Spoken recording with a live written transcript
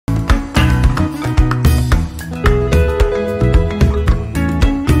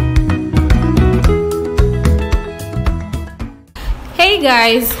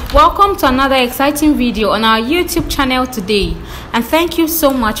Hey guys, welcome to another exciting video on our YouTube channel today, and thank you so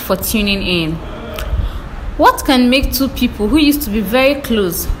much for tuning in. What can make two people who used to be very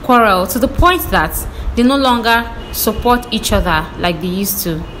close quarrel to the point that they no longer support each other like they used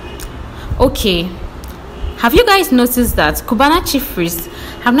to? Okay, have you guys noticed that Cubana Chief Priest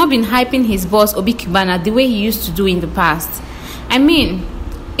have not been hyping his boss Obi Cubana the way he used to do in the past? I mean,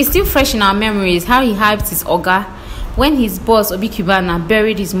 it's still fresh in our memories how he hyped his Oga when his boss Obi Cubana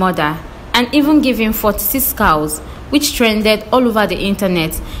buried his mother and even gave him 46 cows, which trended all over the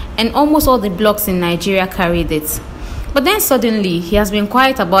internet and almost all the blogs in Nigeria carried it. But then suddenly he has been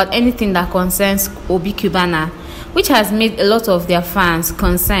quiet about anything that concerns Obi Cubana, which has made a lot of their fans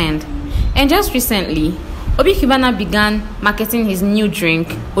concerned. And just recently, Obi Cubana began marketing his new drink,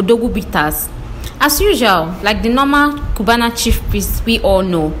 Odogwu Bitters. As usual, like the normal Cubana Chief Priest we all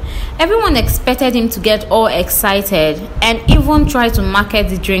know, everyone expected him to get all excited and even try to market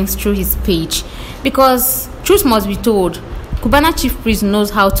the drinks through his page, because truth must be told, Cubana Chief Priest knows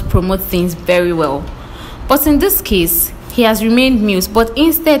how to promote things very well. But in this case, he has remained mute, but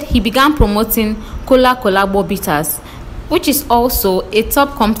instead he began promoting Cola Colabo Bitters, which is also a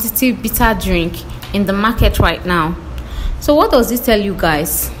top competitive bitter drink in the market right now. So what does this tell you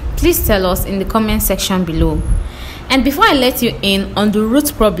guys? Please tell us in the comment section below. And before I let you in on the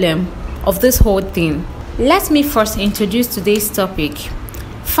root problem of this whole thing, let me first introduce today's topic.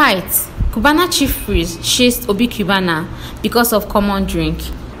 Fight. Cubana Chief Priest chased Obi Cubana because of common drink.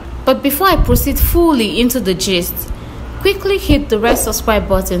 But before I proceed fully into the gist, quickly hit the red subscribe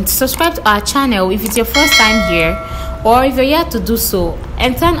button to subscribe to our channel if it's your first time here, or if you're yet to do so,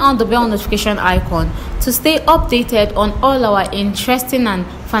 and turn on the bell notification icon to stay updated on all our interesting and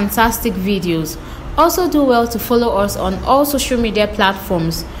fantastic videos. Also do well to follow us on all social media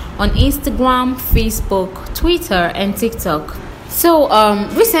platforms on Instagram, Facebook, Twitter, and TikTok. So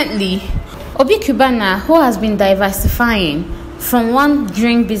recently, Obi Cubana, who has been diversifying from one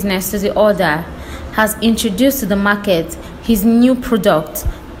drink business to the other, has introduced to the market his new product,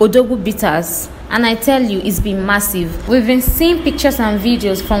 Odogwu Bitters. And I tell you, it's been massive. We've been seeing pictures and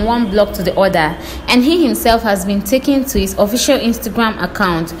videos from one blog to the other, and he himself has been taking to his official Instagram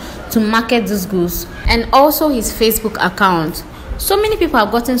account to market these goods, and also his Facebook account. So many people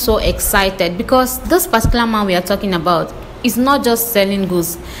have gotten so excited because this particular man we are talking about is not just selling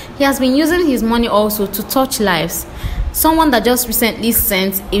goods. He has been using his money also to touch lives. Someone that just recently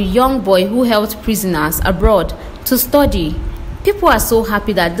sent a young boy who helped prisoners abroad to study. People are so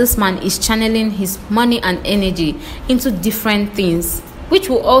happy that this man is channeling his money and energy into different things, which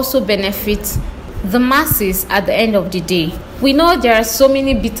will also benefit the masses at the end of the day. We know there are so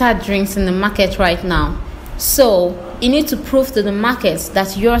many bitter drinks in the market right now. So you need to prove to the market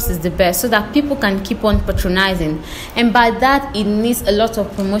that yours is the best so that people can keep on patronizing. And by that, it needs a lot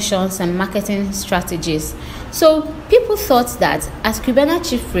of promotions and marketing strategies. So people thought that as Cubana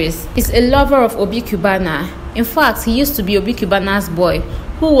Chief Priest is a lover of Obi Cubana. In fact, he used to be Obi Cubana's boy,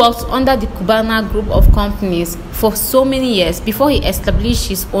 who worked under the Cubana group of companies for so many years before he established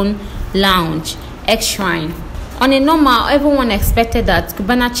his own lounge, X-Shrine. On a normal, everyone expected that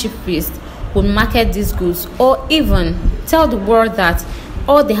Cubana Chief Priest would market these goods, or even tell the world that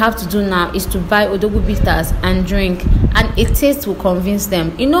all they have to do now is to buy Odogwu Bitters and drink, and a taste will convince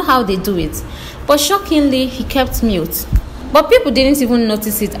them. You know how they do it. But shockingly, he kept mute. But people didn't even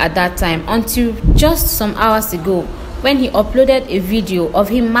notice it at that time until just some hours ago when he uploaded a video of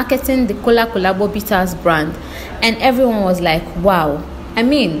him marketing the Cola Colabo Bitters brand, and everyone was like, wow. I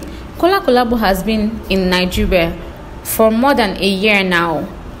mean, Cola Colabo has been in Nigeria for more than a year now.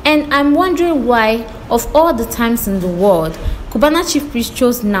 And I'm wondering why, of all the times in the world, Cubana Chief Priest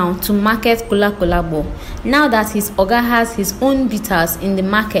chose now to market Cola Colabo, now that his Oga has his own bitters in the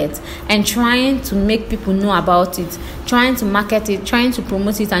market and trying to make people know about it, trying to market it, trying to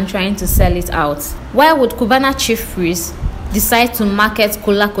promote it, and trying to sell it out. Why would Cubana Chief Priest decide to market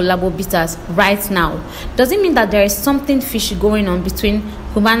Cola Colabo Bitters right now? Does it mean that there is something fishy going on between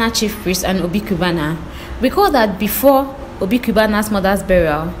Cubana Chief Priest and Obi Cubana? Recall that before Obi Cubana's mother's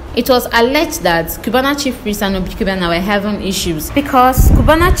burial, it was alleged that Cubana Chief Priest and Obi Cubana were having issues because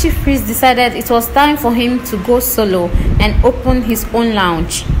Cubana Chief Priest decided it was time for him to go solo and open his own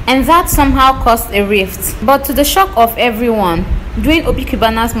lounge, and that somehow caused a rift. But to the shock of everyone, during Obi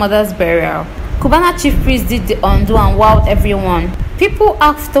Cubana's mother's burial, Cubana Chief Priest did the undo and wowed everyone. People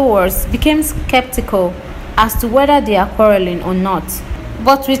afterwards became skeptical as to whether they are quarreling or not.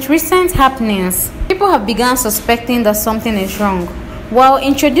 But with recent happenings, people have begun suspecting that something is wrong. While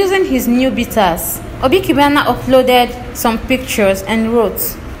introducing his new bitters, Obi Cubana uploaded some pictures and wrote,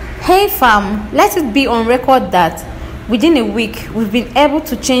 "Hey fam, let it be on record that Within a week, we've been able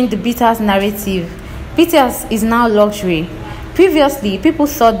to change the bitters narrative. Bitters is now luxury. Previously, people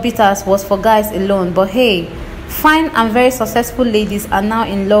thought bitters was for guys alone, but hey, fine and very successful ladies are now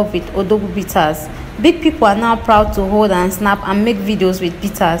in love with Odogwu bitters. Big people are now proud to hold and snap and make videos with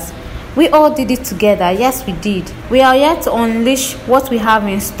bitters. We all did it together, yes we did. We are yet to unleash what we have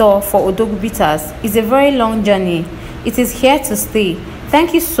in store for Odogwu bitters. It's a very long journey. It is here to stay.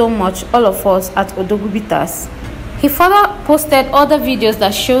 Thank you so much, all of us at Odogwu bitters. He further posted other videos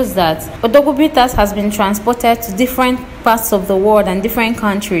that shows that Odogwu bitters has been transported to different parts of the world and different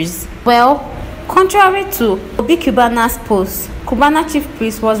countries. Well, contrary to Obi Cubana's post, Cubana Chief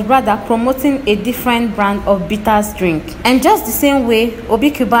Priest was rather promoting a different brand of bitters drink. And just the same way Obi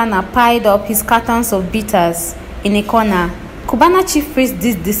Cubana piled up his cartons of bitters in a corner, Cubana Chief Priest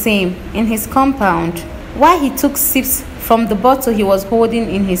did the same in his compound, while he took sips from the bottle he was holding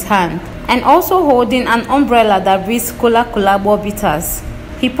in his hand, and also holding an umbrella that reads Kola Kolabo bitters.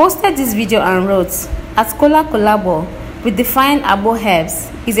 He posted this video and wrote, "At Kola Kolabo, we define Abo herbs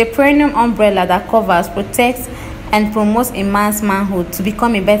is a perennial umbrella that covers, protects, and promotes a man's manhood to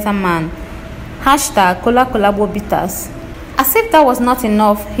become a better man. Hashtag Kola Kolabo bitters." As if that was not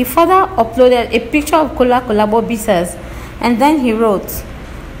enough, he further uploaded a picture of Kola Kolabo bitters, and then he wrote,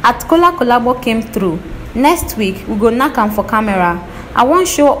 "At Kola Kolabo came through. Next week, we go knack am for camera. I want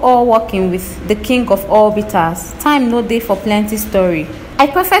show all working with the king of all bitters. Time no day for plenty story." I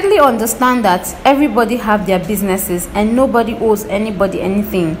perfectly understand that everybody have their businesses and nobody owes anybody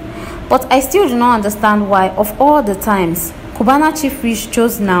anything. But I still do not understand why, of all the times, Cubana Chief Priest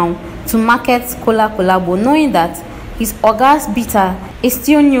chose now to market Kola Kolabo, knowing that his Oga's bitter is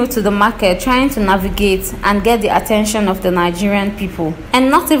still new to the market, trying to navigate and get the attention of the Nigerian people. And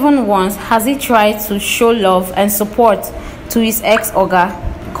not even once has he tried to show love and support to his ex-Oga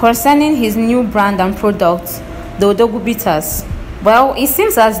concerning his new brand and product, the Odogwu bitters. Well, it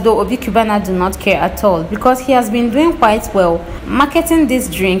seems as though Obi Cubana do not care at all, because he has been doing quite well marketing this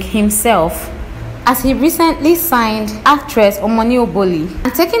drink himself, as he recently signed actress Omoni Oboli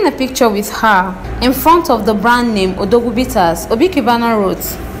and taking a picture with her in front of the brand name Odogwu bitters. Obi Cubana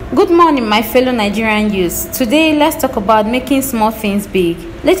wrote, "Good morning, my fellow Nigerian youths. Today, let's talk about making small things big.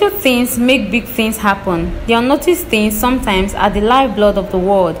 Little things make big things happen. The unnoticed things sometimes are the lifeblood of the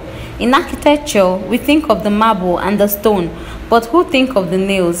world. In architecture, we think of the marble and the stone, but who think of the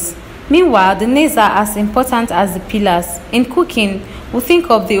nails? Meanwhile, the nails are as important as the pillars. In cooking, we think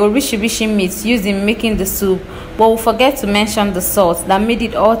of the orishirishi meats used in making the soup, but we forget to mention the salt that made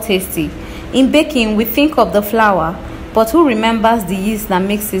it all tasty. In baking, we think of the flour, but who remembers the yeast that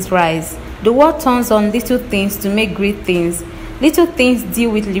makes it rise? The world turns on little things to make great things. Little things deal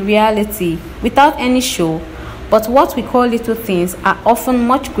with reality without any show, but what we call little things are often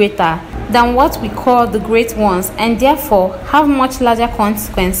much greater than what we call the great ones, and therefore have much larger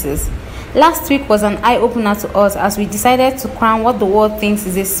consequences." Last week was an eye-opener to us as we decided to crown what the world thinks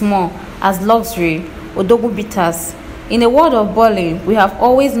is a small as luxury, Odogwu bitters. In a world of boiling, we have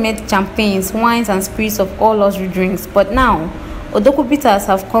always made champagnes, wines, and spirits of all luxury drinks, but now Odogwu bitters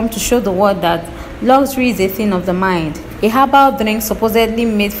have come to show the world that luxury is a thing of the mind. A herbal drink supposedly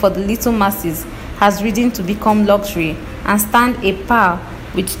made for the little masses has risen to become luxury and stand a par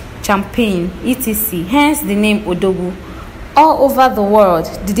with champagne, etc. Hence the name Odogwu. All over the world,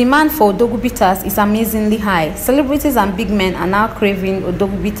 the demand for Odogwu bitters is amazingly high. Celebrities and big men are now craving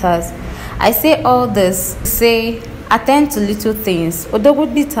Odogwu bitters. I say all this to say, attend to little things.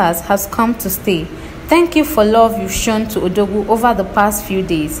 Odogwu bitters has come to stay. Thank you for love you've shown to Odogwu over the past few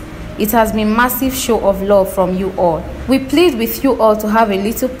days. It has been a massive show of love from you all. We plead with you all to have a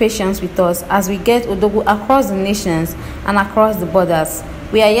little patience with us as we get Odogwu across the nations and across the borders.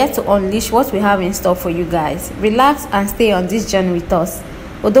 We are yet to unleash what we have in store for you guys. Relax and stay on this journey with us.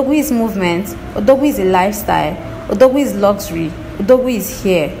 Odogwu is movement. Odogwu is a lifestyle. Odogwu is luxury. Odogwu is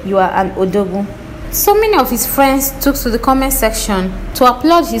here. You are an Odogwu." So many of his friends took to the comment section to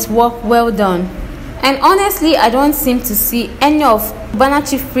applaud his work well done. And honestly, I don't seem to see any of Cubana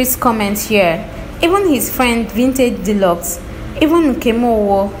Chief Priest's comments here. Even his friend Vintage Deluxe, even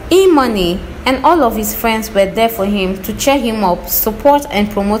Nkemowo, E-Money, and all of his friends were there for him to cheer him up, support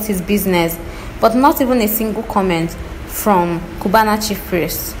and promote his business, but not even a single comment from Cubana Chief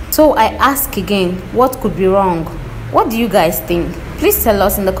Priest. So I ask again, what could be wrong? What do you guys think? Please tell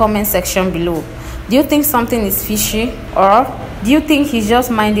us in the comment section below. Do you think something is fishy, or do you think he's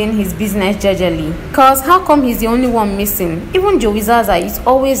just minding his business jejely? Because how come he's the only one missing? Even Joey Zaza is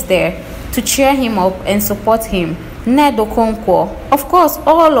always there to cheer him up and support him. Ned Okonkwo, of course,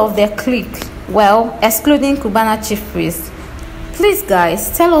 all of their clique, well, excluding Cubana Chief Priest. Please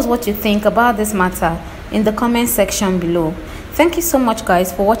guys, tell us what you think about this matter. in the comment section below. Thank you so much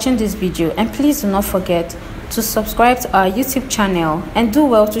guys for watching this video, and please do not forget to subscribe to our YouTube channel and do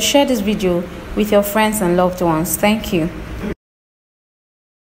well to share this video with your friends and loved ones. Thank you.